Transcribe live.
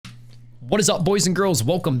What is up, boys and girls?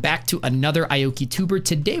 Welcome back to another Ioki Tuber.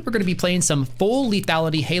 Today we're going to be playing some full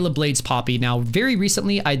lethality Halo Blades Poppy. Now, very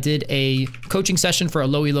recently I did a coaching session for a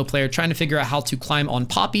low elo player trying to figure out how to climb on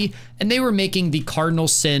Poppy, and they were making the cardinal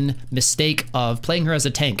sin mistake of playing her as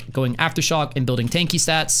a tank, going Aftershock and building tanky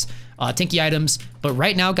stats, tanky items. But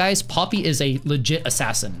right now, guys, Poppy is a legit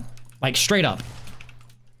assassin, like straight up.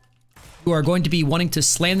 You are going to be wanting to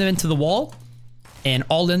slam them into the wall and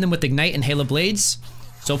all in them with Ignite and Halo Blades.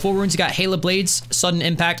 So full runes, you got Halo Blades, Sudden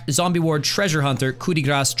Impact, Zombie Ward, Treasure Hunter, Coup de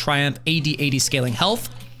Grace, Triumph, AD 80 scaling health.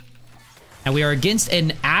 And we are against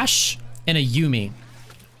an Ashe and a Yuumi,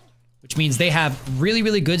 which means they have really,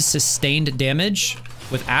 really good sustained damage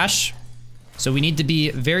with Ashe. So we need to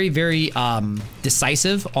be very, very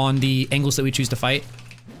decisive on the angles that we choose to fight.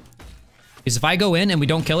 Because if I go in and we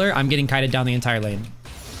don't kill her, I'm getting kited down the entire lane.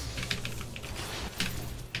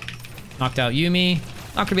 Knocked out Yuumi.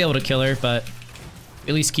 Not gonna be able to kill her, but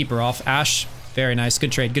at least keep her off. Ashe, very nice.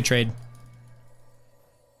 Good trade, good trade.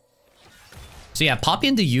 So yeah, Poppy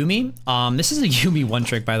into Yuumi. This is a Yuumi one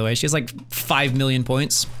trick, by the way. She has like 5 million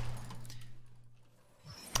points.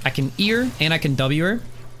 I can E her and I can W her.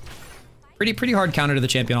 Pretty hard counter to the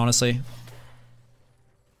champion, honestly.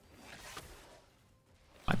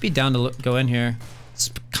 Might be down to go in here. It's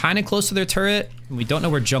kind of close to their turret. We don't know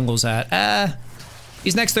where jungle's at.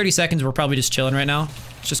 These next 30 seconds, we're probably just chilling right now.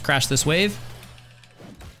 Let's just crash this wave.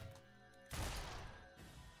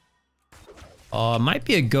 Might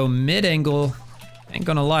be a go mid angle. Ain't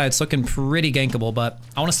gonna lie, it's looking pretty gankable, but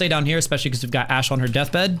I want to stay down here, especially because we've got Ashe on her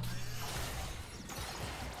deathbed.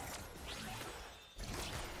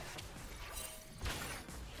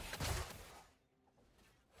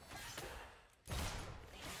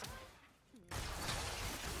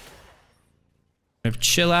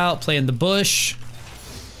 Chill out, play in the bush.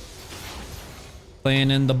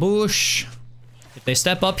 Playing in the bush. If they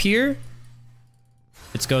step up here,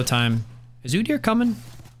 it's go time. Is Udyr coming?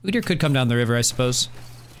 Udyr could come down the river, I suppose.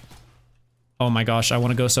 Oh my gosh, I want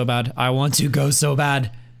to go so bad. I want to go so bad.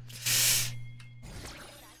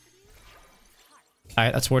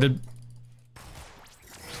 Alright, that's warded.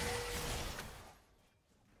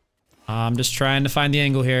 I'm just trying to find the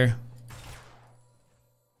angle here.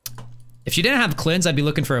 If she didn't have cleanse, I'd be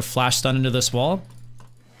looking for a flash stun into this wall.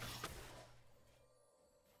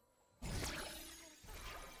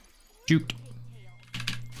 Juked.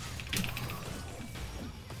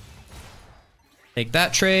 Take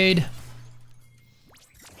that trade.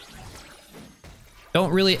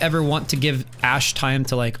 Don't really ever want to give Ashe time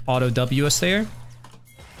to like auto W us there.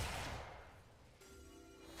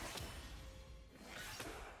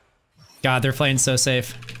 God, they're playing so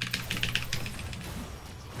safe.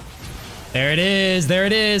 There it is, there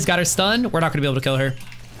it is. Got her stunned. We're not gonna be able to kill her.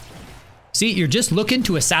 See, you're just looking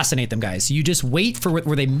to assassinate them, guys. You just wait for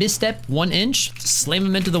where they misstep 1 inch, slam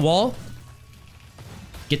them into the wall,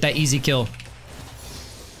 get that easy kill.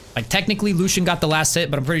 Like, technically, Lucian got the last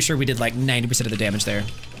hit, but I'm pretty sure we did like 90% of the damage there.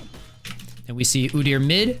 And we see Udyr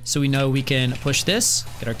mid, so we know we can push this,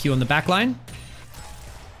 get our Q on the back line.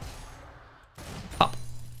 Pop.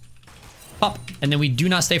 Pop. And then we do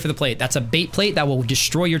not stay for the plate. That's a bait plate that will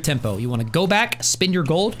destroy your tempo. You want to go back, spin your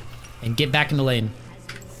gold, and get back in the lane.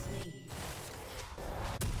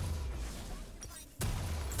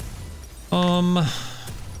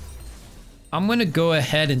 I'm gonna go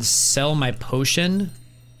ahead and sell my potion.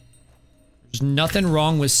 There's nothing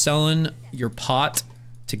wrong with selling your pot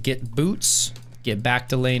to get boots, get back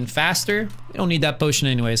to lane faster. We don't need that potion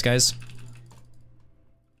anyways, guys.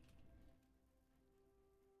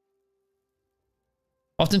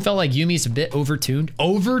 Often felt like Yuumi's a bit overtuned.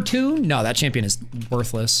 Overtuned? No, that champion is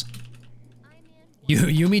worthless.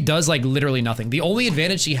 Yuumi does like literally nothing. The only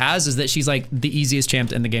advantage she has is that she's like the easiest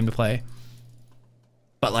champ in the game to play.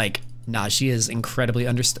 But like, nah, she is incredibly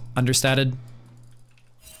understated.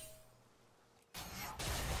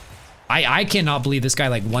 I cannot believe this guy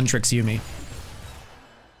like one tricks Yuumi.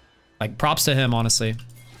 Like, props to him, honestly.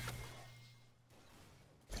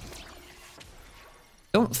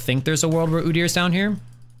 Don't think there's a world where Udyr's down here.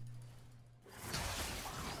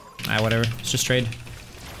 Ah, whatever. Let's just trade.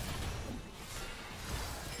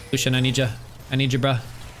 Lucian, I need ya. I need you, bruh.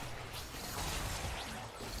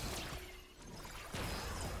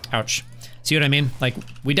 Ouch. See what I mean? Like,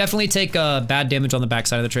 we definitely take bad damage on the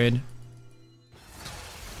backside of the trade.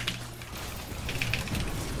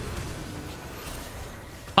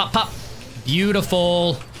 Pop, pop.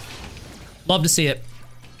 Beautiful. Love to see it.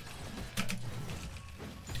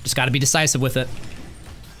 Just gotta be decisive with it.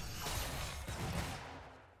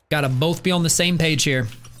 Gotta both be on the same page here.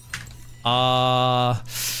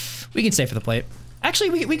 We can stay for the plate.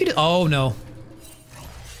 Actually, we could. Oh no.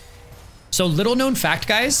 So little known fact,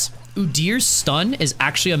 guys, Udyr's stun is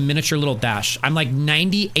actually a miniature little dash. I'm like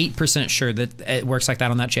 98% sure that it works like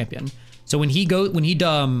that on that champion. So when he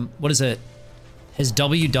what is it? His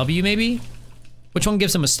WW maybe? Which one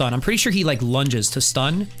gives him a stun? I'm pretty sure he like lunges to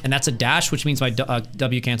stun, and that's a dash, which means my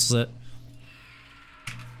W cancels it.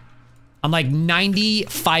 I'm like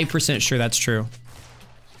 95% sure that's true.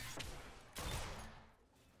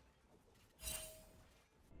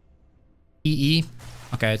 EE?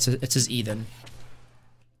 Okay, it's his E then.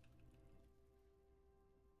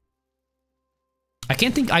 I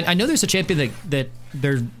can't think, I know there's a champion that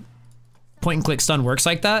their point and click stun works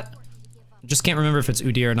like that. Just can't remember if it's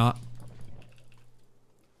Udyr or not.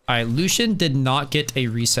 All right, Lucian did not get a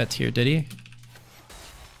reset here, did he?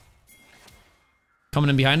 Coming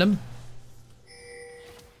in behind him.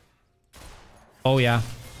 Oh yeah.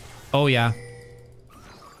 Oh yeah.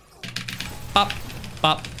 Up,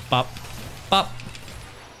 up, up, up.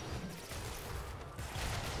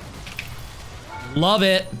 Love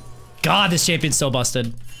it. God, this champion's so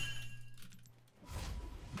busted.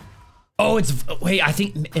 Oh, it's, wait, I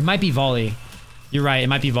think it might be volley. You're right, it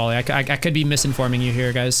might be volley. I could be misinforming you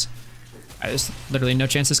here, guys. There's literally no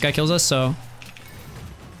chance this guy kills us, so.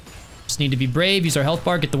 Just need to be brave, use our health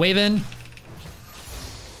bar, get the wave in.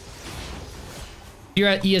 You're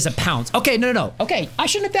at E as a pounce. Okay, no. Okay, I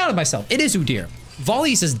shouldn't have doubted myself. It is Udyr.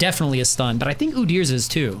 Volley's is definitely a stun, but I think Udyr's is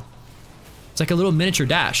too. It's like a little miniature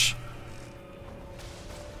dash.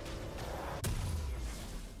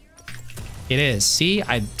 It is. See,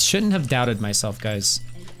 I shouldn't have doubted myself, guys.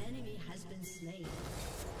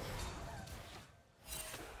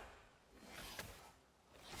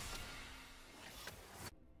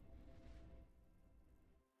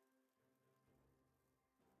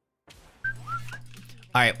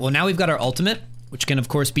 All right, well now we've got our ultimate, which can of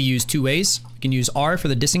course be used two ways. You can use R for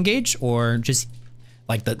the disengage, or just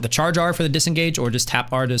like the charge R for the disengage, or just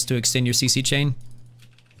tap R just to extend your CC chain.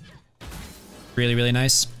 Really, really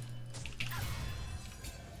nice.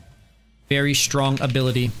 Very strong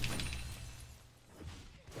ability.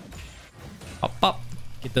 Up, up.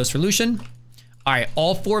 Get those for Lucian. All right,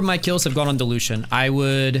 all 4 of my kills have gone on to Lucian. I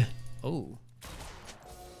would, oh.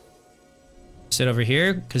 Sit over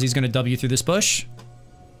here, because he's gonna W through this bush.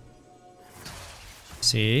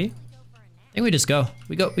 See? I think we just go.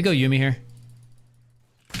 We go Yuumi here.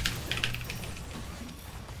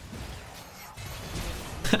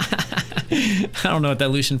 I don't know what that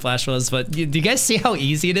Lucian flash was, but do you guys see how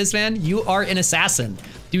easy it is, man? You are an assassin.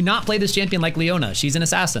 Do not play this champion like Leona. She's an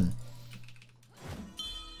assassin.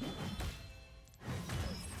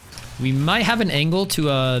 We might have an angle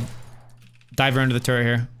to dive her under the turret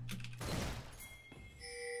here.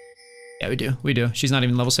 Yeah, we do. We do. She's not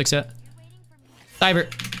even level 6 yet. Diver.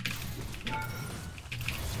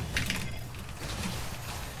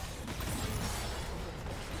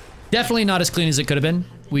 Definitely not as clean as it could have been.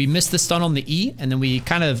 We missed the stun on the E, and then we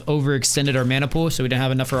kind of overextended our mana pool, so we didn't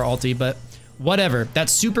have enough for our ulti, but whatever.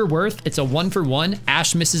 That's super worth. It's a 1-for-1.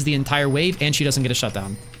 Ashe misses the entire wave, and she doesn't get a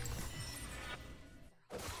shutdown.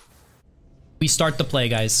 We start the play,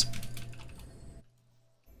 guys.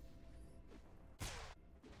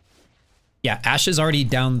 Yeah, Ashe is already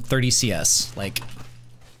down 30 CS. Like,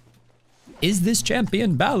 is this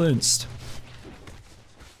champion balanced?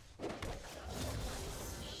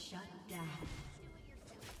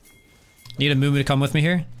 Need a Mumu to come with me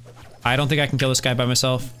here. I don't think I can kill this guy by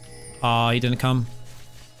myself. Aw, he didn't come.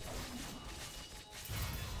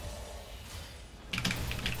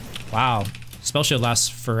 Wow. Spell shield lasts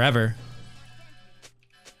forever.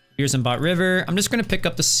 Here's in bot river. I'm just gonna pick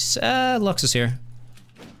up this. Lux is here.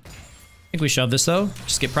 I think we shove this though.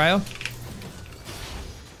 Just get prio.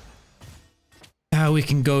 Now we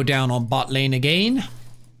can go down on bot lane again.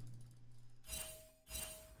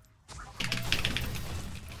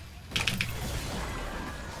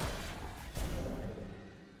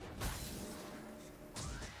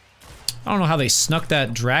 I don't know how they snuck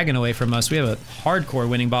that dragon away from us. We have a hardcore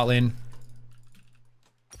winning bot lane.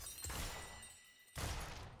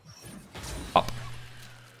 Up.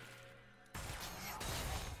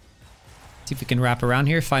 See if we can wrap around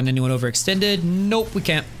here, find anyone overextended. Nope, we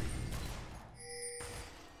can't.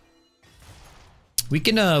 We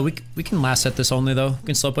can we can last set this only though. We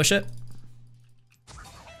can slow push it.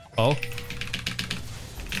 Oh.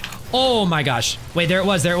 Oh my gosh. Wait, there it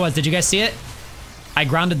was, there it was. Did you guys see it? I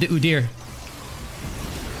grounded the Udyr.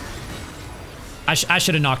 I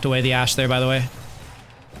should have knocked away the Ashe there, by the way.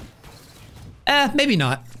 Maybe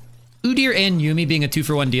not. Udyr and Yuumi being a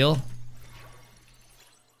 2-for-1 deal.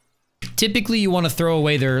 Typically, you want to throw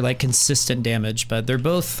away their like consistent damage, but they're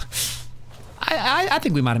both. I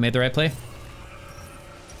think we might have made the right play.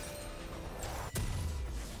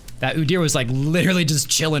 That Udyr was like literally just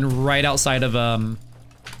chilling right outside of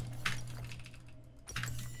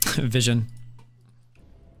Vision.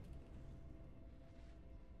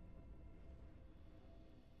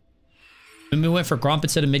 We went for Gromp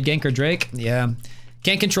instead of mid gank or Drake. Yeah.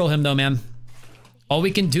 Can't control him though, man. All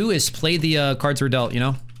we can do is play the cards we're dealt, you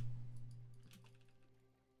know?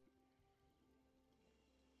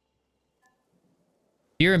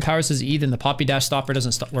 Fear empowers his E, then the Poppy Dash stopper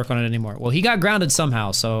doesn't work on it anymore. Well, he got grounded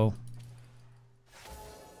somehow, so...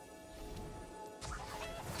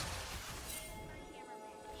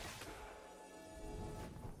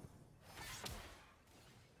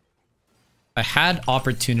 I had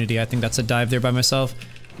opportunity. I think that's a dive there by myself.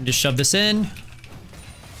 Just shove this in.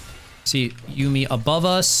 See Yuumi above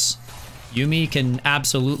us. Yuumi can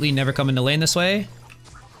absolutely never come into lane this way.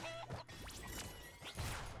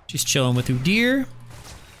 She's chilling with Udyr.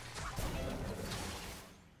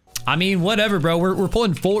 I mean, whatever, bro. We're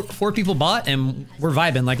pulling four people bot and we're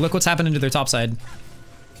vibing. Like, look what's happening to their top side.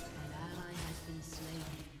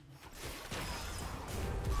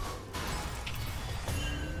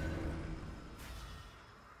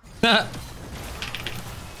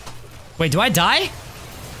 Wait, do I die?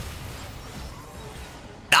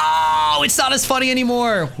 No, it's not as funny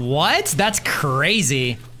anymore. What? That's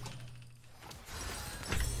crazy.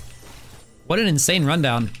 What an insane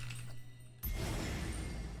rundown.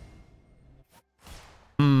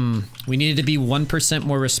 We needed to be 1%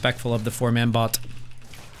 more respectful of the 4-man bot.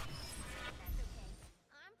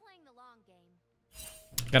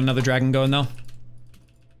 Got another dragon going though.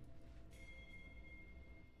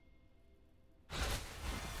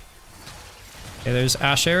 Okay, there's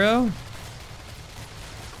Ash Arrow.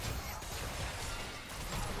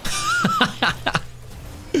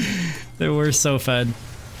 They were so fed.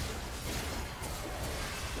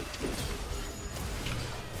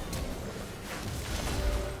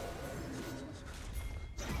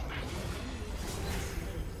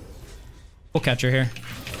 We'll catch her here.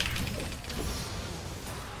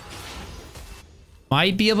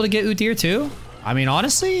 Might be able to get Udyr too. I mean,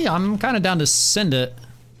 honestly, I'm kind of down to send it.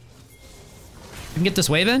 You can get this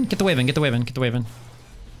wave in? Get the wave in, get the wave in, get the wave in.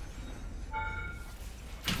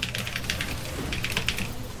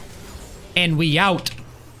 And we out.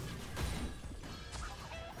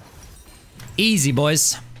 Easy,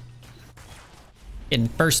 boys. Getting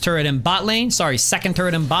first turret in bot lane. Sorry, second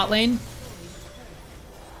turret in bot lane.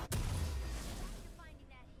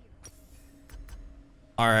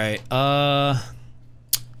 Alright,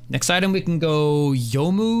 next item we can go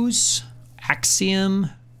Youmuu's,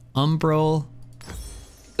 Axiom, Umbral.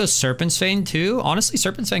 Go Serpent's Fang too. Honestly,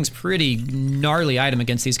 Serpent's Fang's pretty gnarly item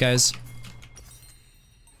against these guys.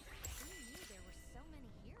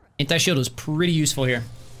 Anti-shield is pretty useful here.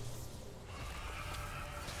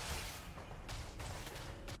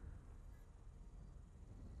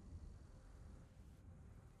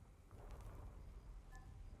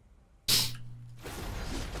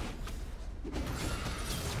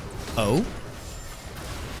 Oh.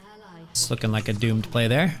 It's looking like a doomed play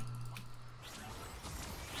there.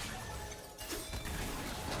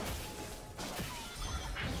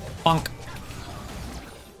 Bonk.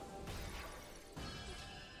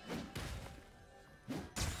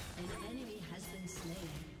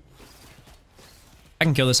 I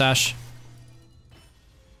can kill this Ashe.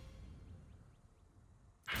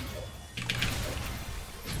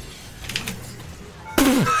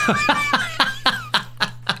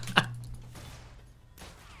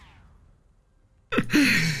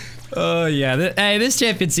 Oh yeah, hey, this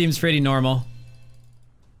champion seems pretty normal.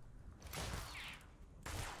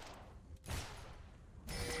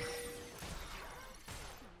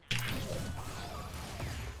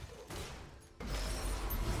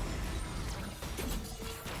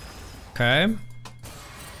 Okay.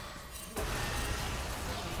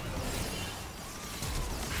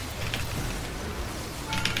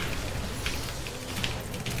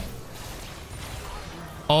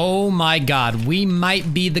 Oh my god, we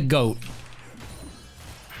might be the GOAT.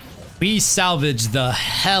 We salvaged the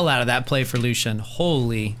hell out of that play for Lucian.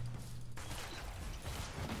 Holy.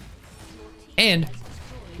 And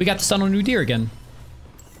we got the stun on Udyr again.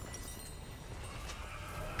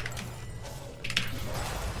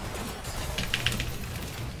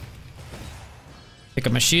 Pick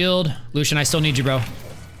up my shield. Lucian, I still need you, bro.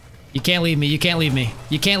 You can't leave me. You can't leave me.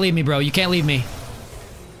 You can't leave me, bro. You can't leave me.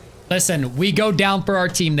 Listen, we go down for our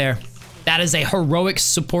team there. That is a heroic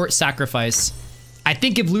support sacrifice. I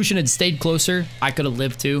think if Lucian had stayed closer, I could have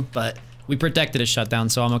lived too, but we protected his shutdown,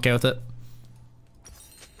 so I'm okay with it.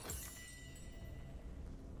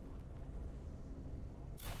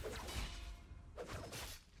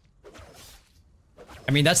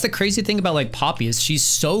 I mean, that's the crazy thing about like Poppy is she's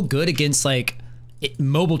so good against like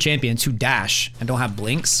mobile champions who dash and don't have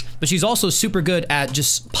blinks, but she's also super good at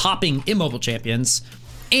just popping immobile champions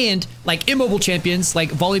and like immobile champions like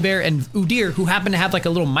Volibear and Udyr who happen to have like a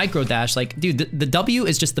little micro dash. Like, dude, the W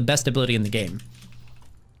is just the best ability in the game.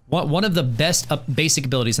 One of the best basic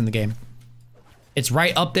abilities in the game. It's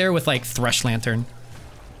right up there with like Thresh Lantern.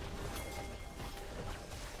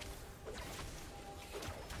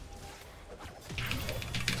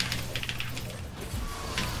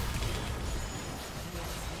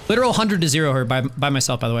 Literal 100 to 0 her by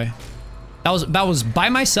myself, by the way. That was by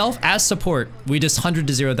myself as support. We just 100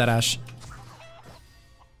 to 0 that Ashe.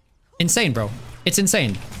 Insane, bro. It's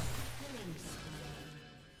insane.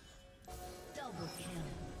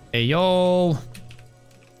 Hey, yo.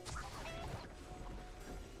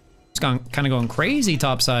 It's kind of going crazy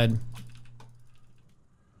topside.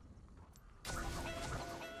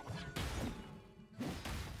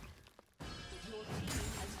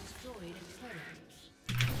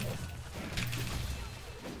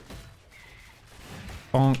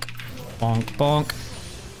 Bonk, bonk, bonk.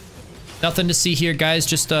 Nothing to see here, guys.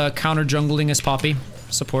 Just counter jungling as Poppy.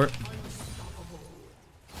 Support.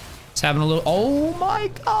 It's having a little... Oh my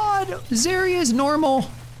god! Zarya is normal.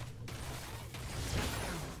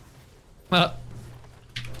 If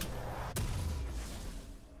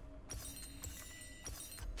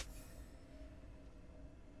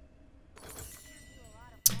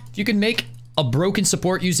you could make a broken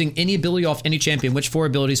support using any ability off any champion, which 4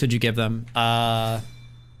 abilities would you give them?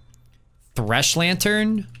 Thresh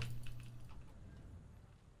Lantern,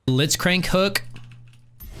 Blitzcrank Hook.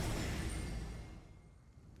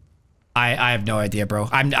 I have no idea, bro.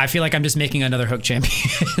 I feel like I'm just making another hook champion.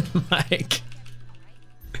 Like,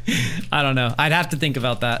 I don't know. I'd have to think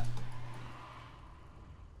about that.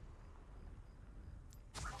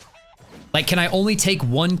 Like, can I only take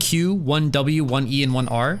 1 Q, 1 W, 1 E, and 1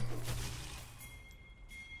 R?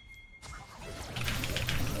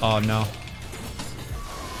 Oh no.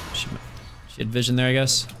 She had vision there, I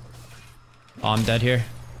guess. Oh, I'm dead here.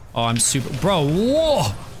 Oh, I'm super... Bro,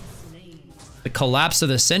 whoa! The collapse of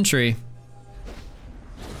the century.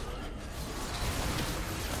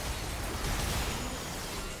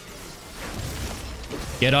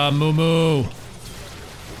 Get up, Mumu.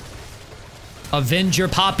 Avenge your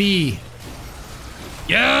Poppy.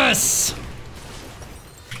 Yes!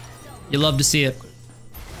 You love to see it.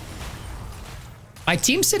 My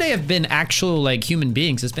teams today have been actual, like, human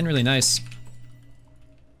beings. It's been really nice.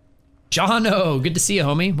 Jono, good to see you,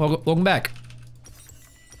 homie. Welcome back.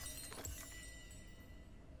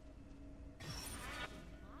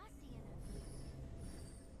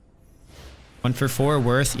 One for 4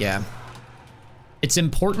 worth, yeah. It's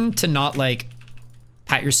important to not, like,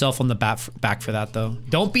 pat yourself on the back for that, though.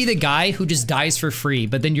 Don't be the guy who just dies for free,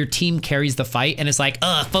 but then your team carries the fight and it's like,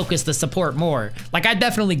 focus the support more. Like, I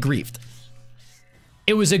definitely griefed.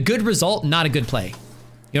 It was a good result, not a good play.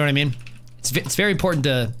 You know what I mean? It's very important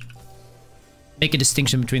to make a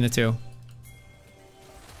distinction between the two.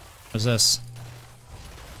 What's this?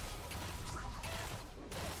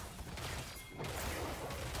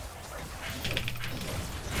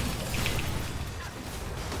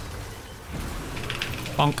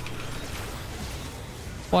 Bonk.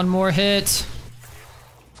 One more hit.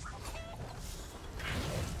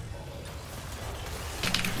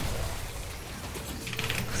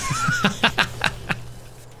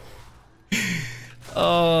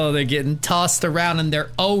 Oh, they're getting tossed around in their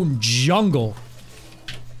own jungle.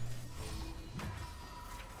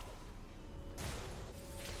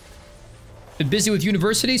 Been busy with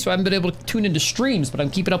university, so I haven't been able to tune into streams, but I'm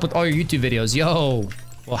keeping up with all your YouTube videos. Yo,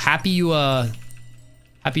 well, happy you were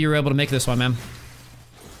able to make this one, man.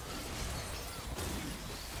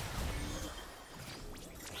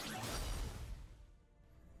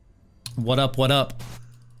 What up, what up?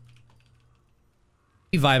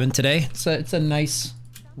 Vibing today. It's a nice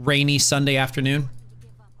rainy Sunday afternoon.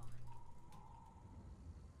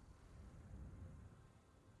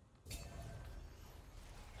 Do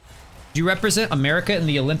you represent America in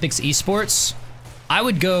the Olympics esports? I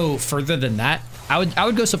would go further than that. I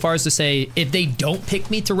would go so far as to say if they don't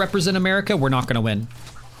pick me to represent America, we're not gonna win.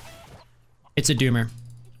 It's a doomer.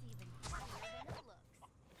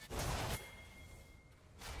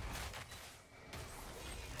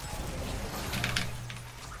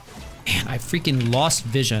 Man, I freaking lost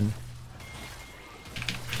vision.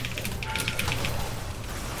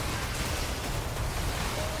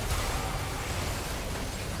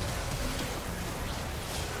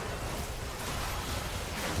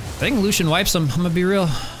 I think Lucian wipes him. I'm gonna be real.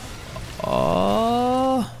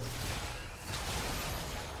 Oh.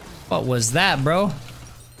 What was that, bro?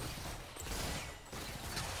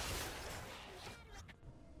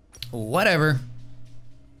 Whatever.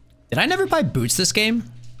 Did I never buy boots this game?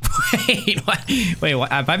 Wait, what? Wait,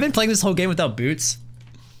 what? Have I been playing this whole game without boots?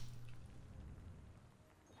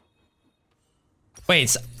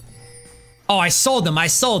 Wait. Oh, I sold them. I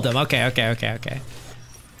sold them. Okay, okay, okay, okay.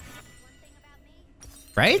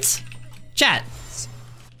 Right? Chat.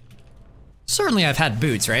 Certainly I've had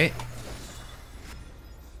boots, right?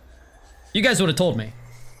 You guys would have told me.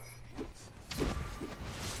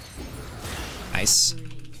 Nice.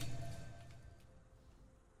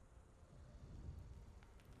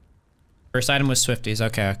 First item was Swifties.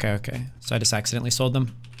 Okay, okay, okay. So I just accidentally sold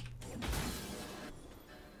them.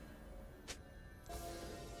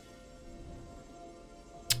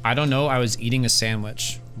 I don't know. I was eating a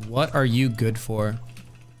sandwich. What are you good for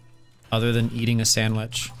other than eating a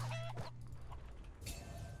sandwich?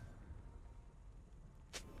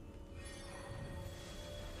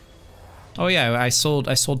 Oh yeah, I sold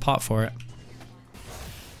pot for it.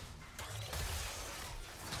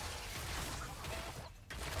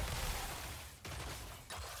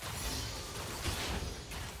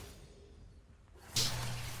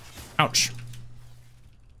 Ouch.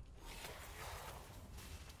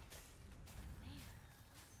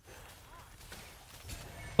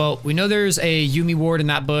 Well, we know there's a Yuumi ward in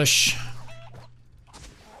that bush.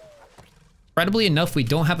 Incredibly enough, we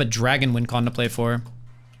don't have a Dragon Wincon to play for.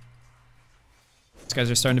 These guys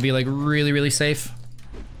are starting to be like really, really safe.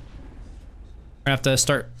 We're gonna have to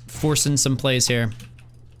start forcing some plays here.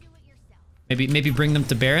 Maybe bring them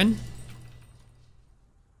to Baron.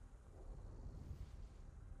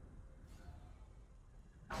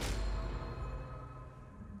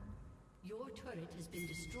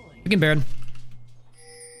 We can Baron.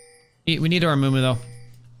 We need our Amumu though.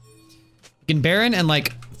 We can Baron and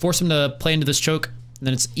like force him to play into this choke, and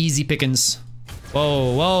then it's easy pickings.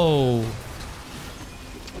 Whoa, whoa.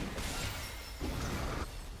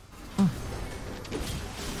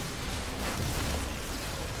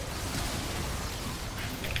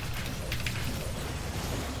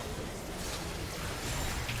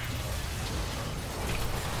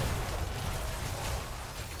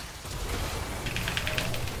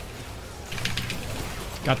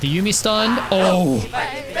 Got the Yuumi stunned. Oh,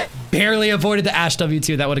 barely avoided the Ashe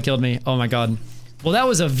W2. That would have killed me. Oh my god. Well, that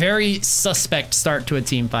was a very suspect start to a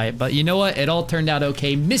team fight, but you know what? It all turned out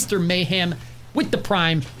okay. Mr. Mayhem with the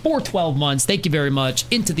Prime for 12 months. Thank you very much.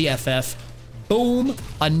 Into the FF. Boom.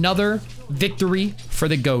 Another victory for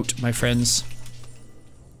the GOAT, my friends.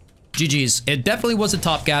 GG's. It definitely was a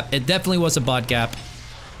top gap. It definitely was a bot gap.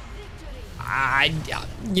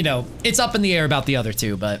 You know, it's up in the air about the other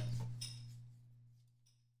two, but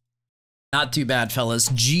not too bad, fellas.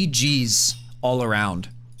 GG's all around.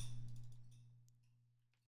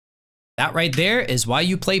 That right there is why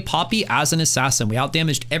you play Poppy as an assassin. We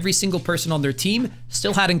outdamaged every single person on their team,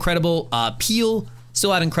 still had incredible peel,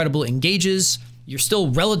 still had incredible engages. You're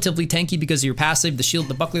still relatively tanky because of your passive, the shield,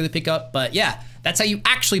 the buckler they pick up. But yeah, that's how you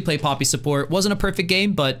actually play Poppy support. Wasn't a perfect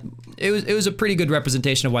game, but it was a pretty good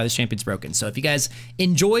representation of why this champion's broken. So if you guys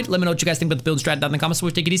enjoyed, let me know what you guys think about the build strat down in the comments. So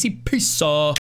we'll take it easy. Peace.